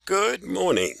Good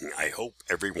morning. I hope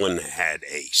everyone had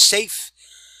a safe,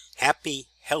 happy,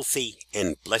 healthy,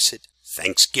 and blessed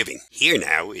Thanksgiving. Here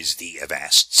now is the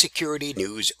Avast Security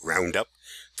News Roundup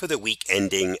for the week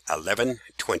ending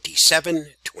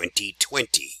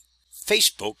 11/27/2020.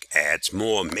 Facebook adds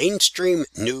more mainstream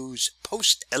news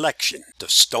post-election to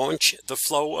staunch the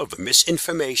flow of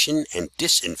misinformation and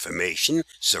disinformation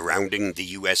surrounding the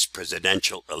U.S.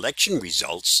 presidential election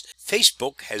results.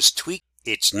 Facebook has tweaked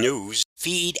its news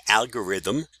feed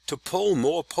algorithm to pull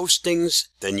more postings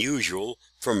than usual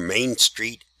from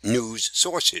mainstream news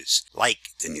sources like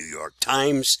the New York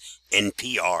Times,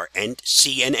 NPR, and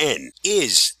CNN.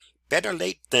 Is better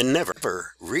late than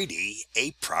never really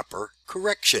a proper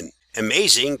correction?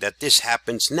 Amazing that this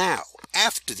happens now,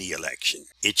 after the election.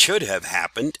 It should have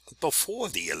happened before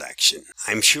the election.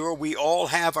 I'm sure we all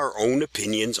have our own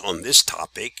opinions on this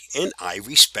topic, and I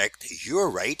respect your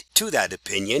right to that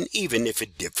opinion, even if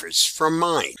it differs from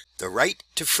mine. The right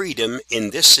to freedom in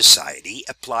this society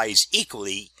applies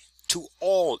equally to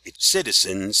all its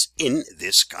citizens in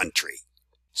this country.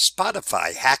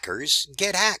 Spotify hackers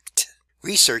get hacked.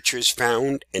 Researchers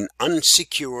found an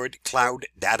unsecured cloud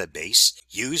database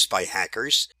used by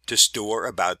hackers to store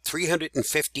about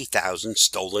 350,000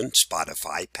 stolen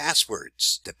Spotify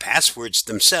passwords. The passwords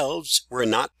themselves were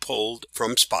not pulled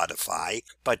from Spotify,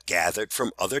 but gathered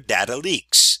from other data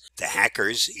leaks. The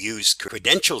hackers used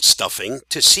credential stuffing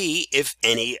to see if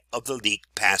any of the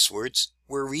leaked passwords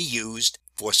were reused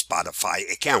for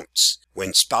Spotify accounts.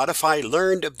 When Spotify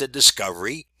learned of the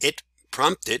discovery, it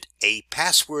prompted a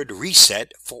password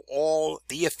reset for all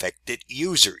the affected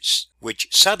users, which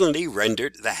suddenly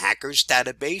rendered the hackers'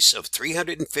 database of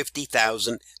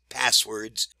 350,000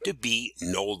 passwords to be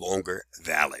no longer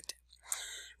valid.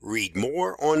 Read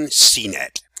more on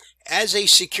CNET. As a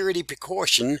security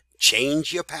precaution,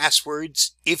 change your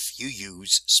passwords if you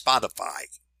use Spotify.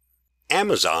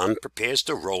 Amazon prepares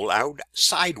to roll out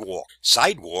Sidewalk.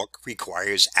 Sidewalk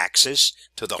requires access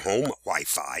to the home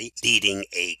Wi-Fi, leading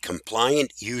a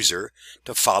compliant user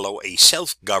to follow a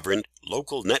self-governed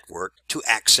local network to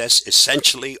access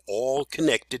essentially all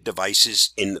connected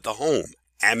devices in the home.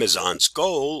 Amazon's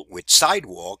goal with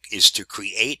Sidewalk is to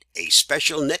create a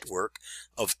special network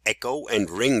of Echo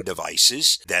and Ring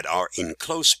devices that are in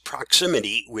close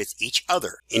proximity with each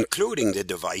other, including the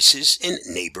devices in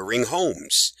neighboring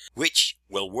homes, which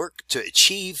will work to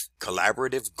achieve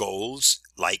collaborative goals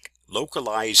like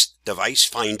localized device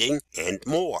finding and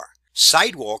more.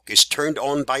 Sidewalk is turned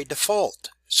on by default,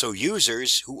 so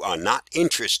users who are not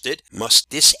interested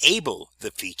must disable the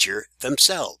feature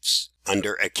themselves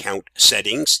under Account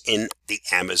Settings in the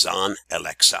Amazon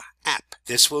Alexa app.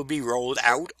 This will be rolled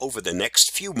out over the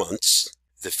next few months.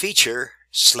 The feature,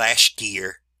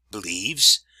 Gear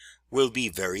believes, will be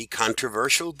very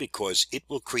controversial because it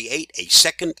will create a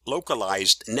second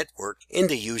localized network in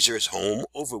the user's home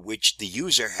over which the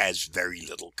user has very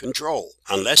little control.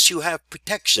 Unless you have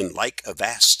protection like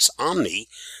Avast's Omni,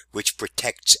 which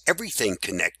protects everything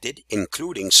connected,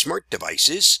 including smart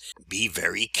devices, be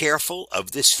very careful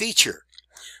of this feature.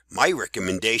 My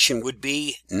recommendation would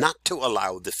be not to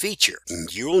allow the feature,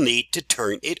 and you'll need to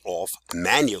turn it off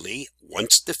manually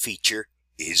once the feature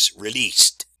is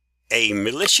released. A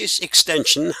malicious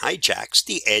extension hijacks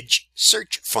the Edge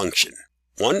search function.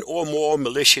 One or more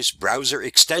malicious browser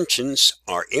extensions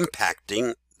are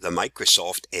impacting the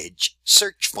Microsoft Edge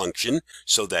search function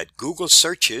so that Google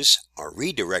searches are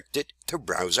redirected to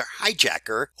browser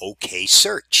hijacker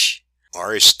OKSearch.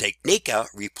 Ars Technica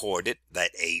reported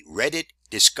that a Reddit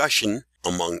discussion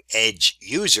among Edge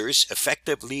users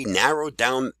effectively narrowed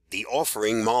down the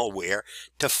offering malware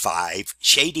to 5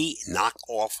 shady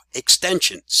knockoff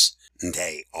extensions.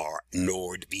 They are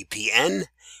NordVPN,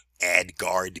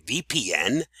 AdGuard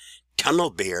VPN,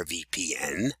 TunnelBear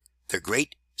VPN, The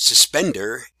Great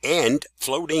Suspender, and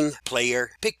Floating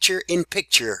Player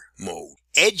Picture-in-Picture mode.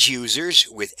 Edge users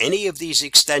with any of these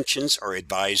extensions are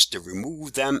advised to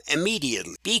remove them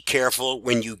immediately. Be careful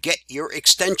when you get your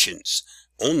extensions.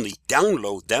 Only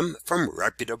download them from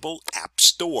reputable app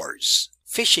stores.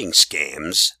 Phishing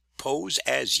scams pose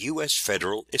as U.S.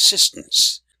 federal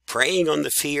assistance. Preying on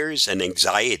the fears and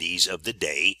anxieties of the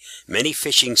day, many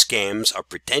phishing scams are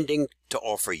pretending to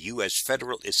offer U.S.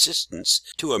 federal assistance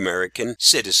to American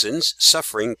citizens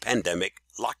suffering pandemic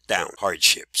lockdown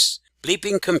hardships.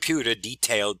 Bleeping Computer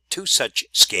detailed 2 such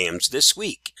scams this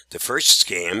week. The first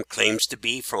scam claims to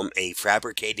be from a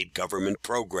fabricated government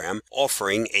program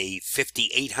offering a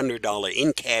 $5,800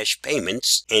 in-cash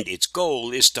payments, and its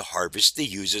goal is to harvest the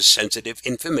user's sensitive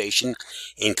information,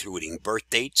 including birth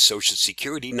date, social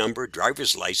security number,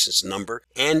 driver's license number,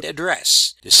 and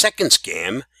address. The second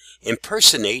scam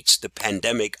impersonates the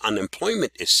Pandemic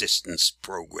Unemployment Assistance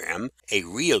Program, a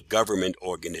real government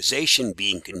organization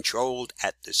being controlled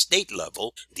at the state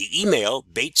level, the email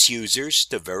baits users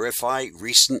to verify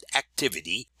recent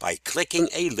activity by clicking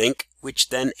a link which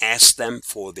then asks them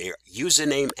for their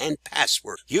username and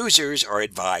password. Users are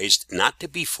advised not to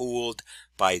be fooled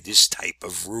by this type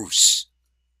of ruse.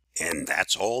 And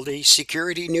that's all the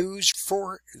security news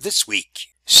for this week.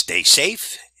 Stay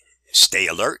safe, stay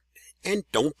alert, and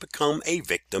don't become a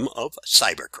victim of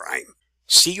cybercrime.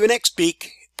 See you next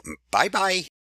week. Bye-bye.